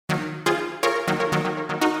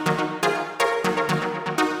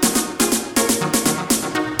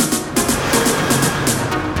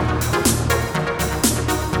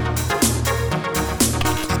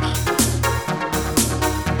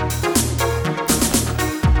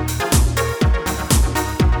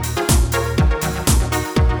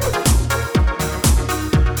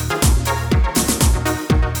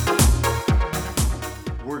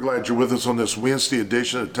glad you're with us on this Wednesday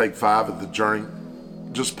edition of Take 5 of the Journey.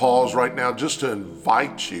 Just pause right now just to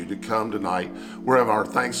invite you to come tonight. We're having our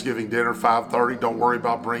Thanksgiving dinner, 5:30. Don't worry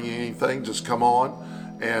about bringing anything. Just come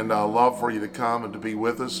on. And I'd love for you to come and to be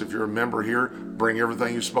with us. If you're a member here, bring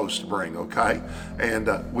everything you're supposed to bring, okay? And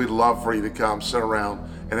we'd love for you to come, sit around,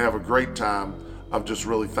 and have a great time of just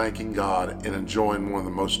really thanking God and enjoying one of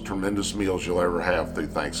the most tremendous meals you'll ever have through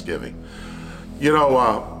Thanksgiving. You know,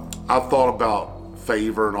 I thought about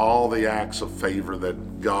favor and all the acts of favor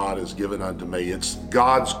that God has given unto me. It's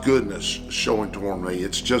God's goodness showing toward me.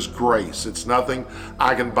 It's just grace. It's nothing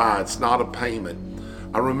I can buy. It's not a payment.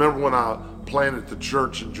 I remember when I planted the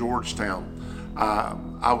church in Georgetown,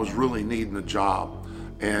 I was really needing a job.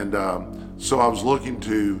 And so I was looking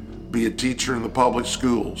to be a teacher in the public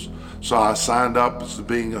schools. So I signed up as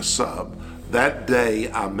being a sub. That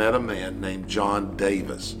day I met a man named John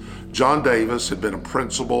Davis. John Davis had been a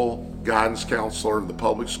principal, guidance counselor in the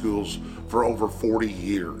public schools for over 40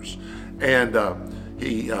 years. And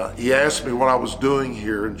he asked me what I was doing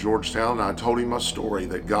here in Georgetown, and I told him my story,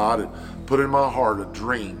 that God had put in my heart a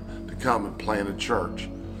dream to come and plant a church.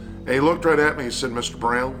 And he looked right at me and said, "Mr.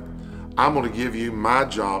 Brown, I'm going to give you my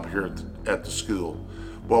job here at the school."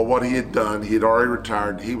 Well, what he had done, he had already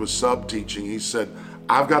retired. He was sub-teaching. He said,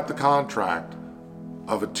 "I've got the contract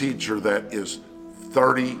of a teacher that is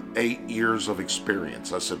 38 years of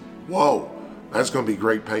experience." I said, "Whoa, that's going to be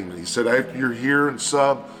great payment." He said, "After you're here in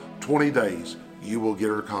sub 20 days, you will get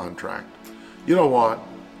her contract." You know what?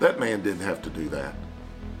 That man didn't have to do that.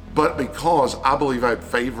 But because I believe I had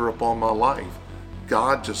favor upon my life,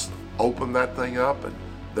 God just opened that thing up, and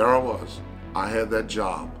there I was. I had that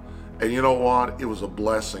job. And you know what? It was a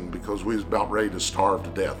blessing, because we was about ready to starve to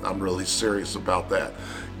death. I'm really serious about that.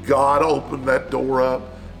 God opened that door up,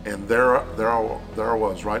 and there I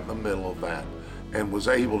was right in the middle of that, and was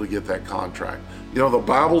able to get that contract. You know, the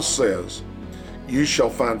Bible says, "You shall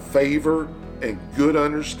find favor and good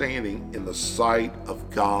understanding in the sight of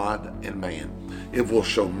God and man." If we'll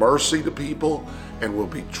show mercy to people, and we'll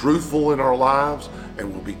be truthful in our lives,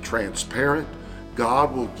 and we'll be transparent,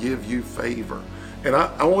 God will give you favor. And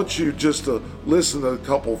I want you just to listen to a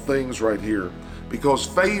couple things right here, because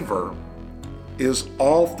favor is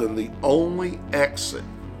often the only exit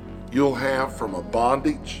you'll have from a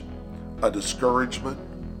bondage, a discouragement,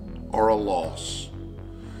 or a loss.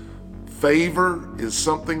 Favor is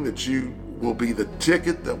something that will be the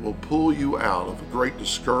ticket that will pull you out of a great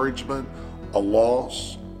discouragement, a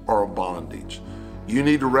loss, or a bondage. You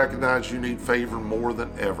need to recognize you need favor more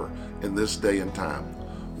than ever in this day and time.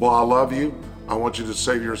 Well, I love you. I want you to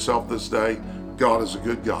say to yourself this day, God is a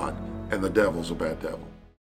good God, and the devil's a bad devil.